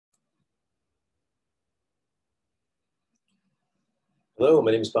Hello,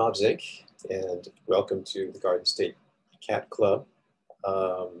 my name is Bob Zinck, and welcome to the Garden State Cat Club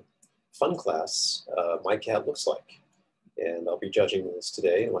fun class, My Cat Looks Like. And I'll be judging this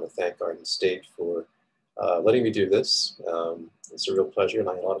today. I want to thank Garden State for letting me do this. It's a real pleasure, and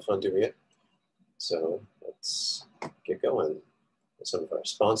I had a lot of fun doing it. So let's get going with some of our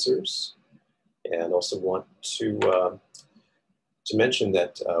sponsors. And also want to mention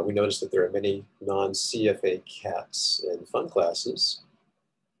that we noticed that there are many non-CFA cats in fun classes,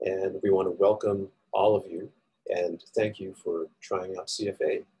 and we want to welcome all of you and thank you for trying out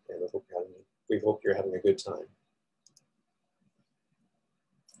CFA, and we hope you're having a good time.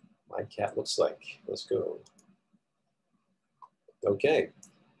 My cat looks like. Let's go. Okay,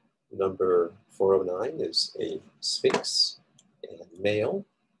 number 409 is a Sphinx and male,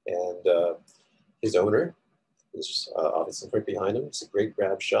 and his owner is obviously right behind him. It's a great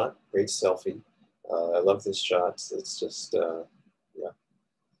grab shot, great selfie. I love this shot. It's just, yeah,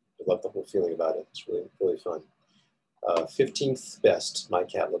 I love the whole feeling about it. It's really, really fun. 15th best, My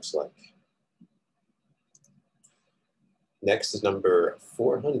Cat Looks Like. Next is number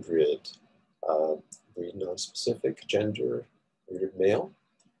 400, breed non-specific, gender, neutered male,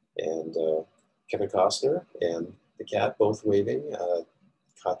 and Kevin Costner and the cat both waving.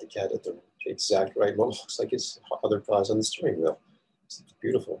 Caught the cat at the exact right moment. Looks like his other paw's on the steering wheel. It's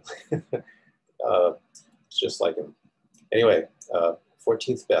beautiful. It's just like him. Anyway,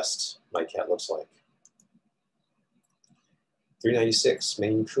 14th best, My Cat Looks Like. 396,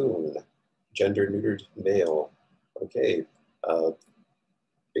 Maine Coon, gender neutered male. Okay,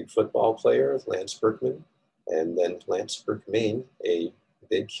 big football player, Lance Berkman, and then Lance Berkman, a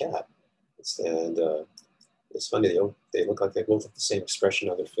big cat. And it's funny, they look like they both have the same expression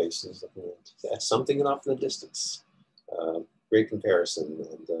on their faces, looking at something off in the distance. Great comparison,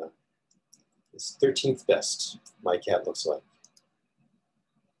 and it's 13th best, My Cat Looks Like.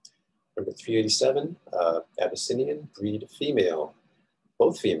 Number 387, Abyssinian breed female.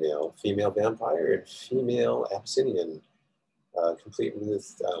 Both female vampire and female Abyssinian, complete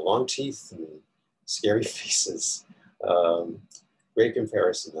with long teeth and scary faces. Great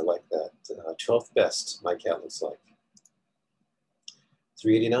comparison, I like that. 12th best, My Cat Looks Like.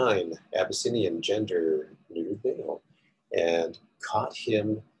 389, Abyssinian gender neutered male, and caught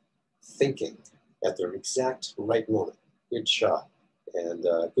him thinking at the exact right moment. Good shot, and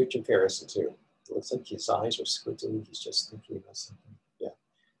good comparison too. It looks like his eyes are squinting. He's just thinking about something. Yeah.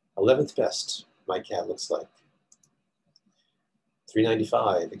 11th best, My Cat Looks Like.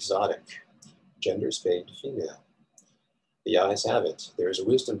 395, exotic, gender spayed female. The eyes have it. There is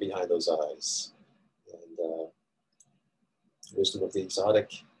wisdom behind those eyes, and wisdom of the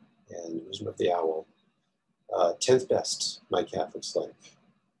exotic and wisdom of the owl. 10th best, My Cat Looks Like.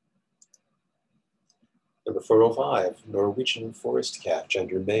 Number 405, Norwegian forest cat,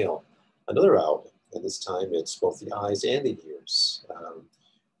 gender male. Another owl, and this time it's both the eyes and the ears.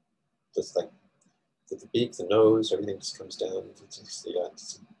 Just like the beak, the nose, everything just comes down. It's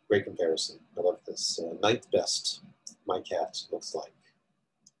a great comparison. I love this. 9th best, My Cat Looks Like.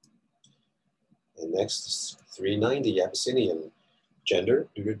 And next is 390, Abyssinian, gender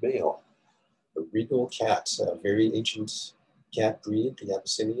neutered male. A regal cat, a very ancient cat breed, the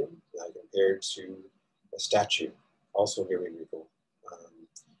Abyssinian, compared to a statue, also very regal.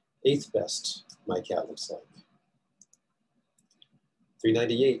 8th best, My Cat Looks Like.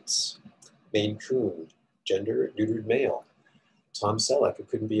 398, Maine Coon, gender neutered male. Tom Selleck, it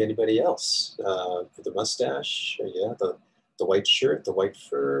couldn't be anybody else. For the mustache, yeah, the white shirt, the white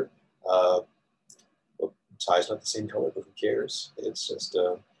fur. Well, tie's not the same color, but who cares? It's just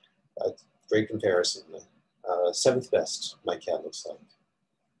a great comparison. 7th best, My Cat Looks Like.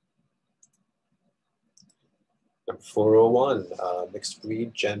 Number 401, mixed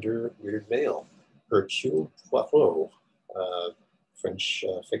breed, gender neutered male. Hercule Poirot, French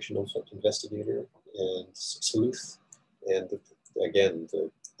fictional investigator and sleuth. And again,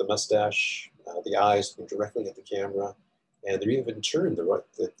 the mustache, the eyes looking directly at the camera, and they're even turned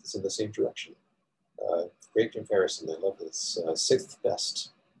it's in the same direction. Great comparison, I love this. 6th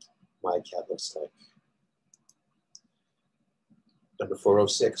best, My Cat Looks Like. Number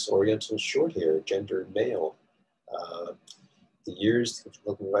 406, Oriental Shorthair, gender male. The ears,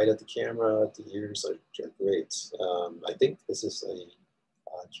 looking right at the camera, the ears are great. I think this is a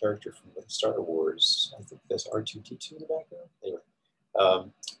character from Star Wars. I think there's R2-D2 in the background. Anyway,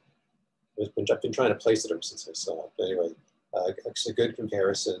 I've been trying to place it ever since I saw it. But anyway, it's a good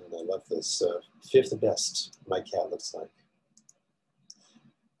comparison. I love this. 5th best, My Cat Looks Like.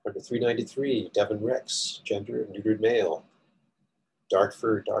 Number 393, Devon Rex, gender neutered male. Dark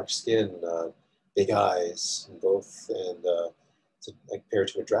fur, dark skin, big eyes, both, and like compared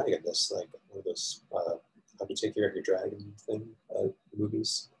to a dragon. This like one of those how to take care of your dragon thing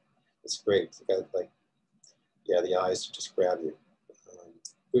movies. It's great. You got like, yeah, the eyes just grab you.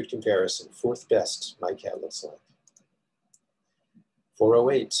 Good comparison. Fourth best, my cat looks like.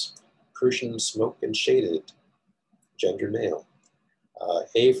 408, Persian smoke and shaded, gender male.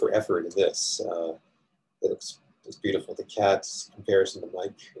 A for effort in this. It looks beautiful. The cat's comparison to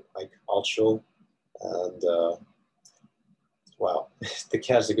Mike Altschul. And wow, the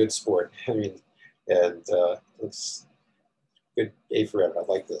cat's a good sport. I mean, and looks good. A for effort.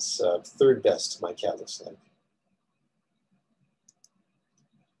 I like this. Third best, my cat looks like.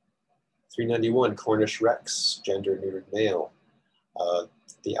 391, Cornish Rex, gender neutered male.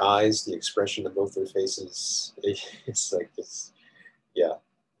 The eyes, the expression of both their faces, it's like this, yeah,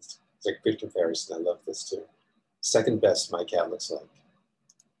 it's a good comparison. I love this too. Second best, my cat looks like.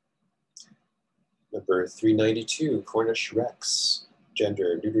 Number 392, Cornish Rex,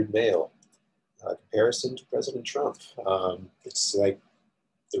 gender neutered male. Comparison to President Trump. It's like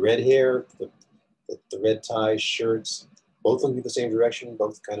the red hair, the red tie, shirts, both looking the same direction,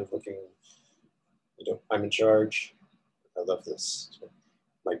 both kind of looking, you know, I'm in charge. I love this.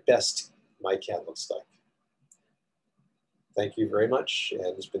 My best, my cat looks like. Thank you very much.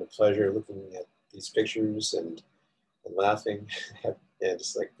 And it's been a pleasure looking at these pictures and laughing and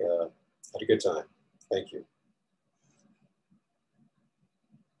just like had a good time. Thank you.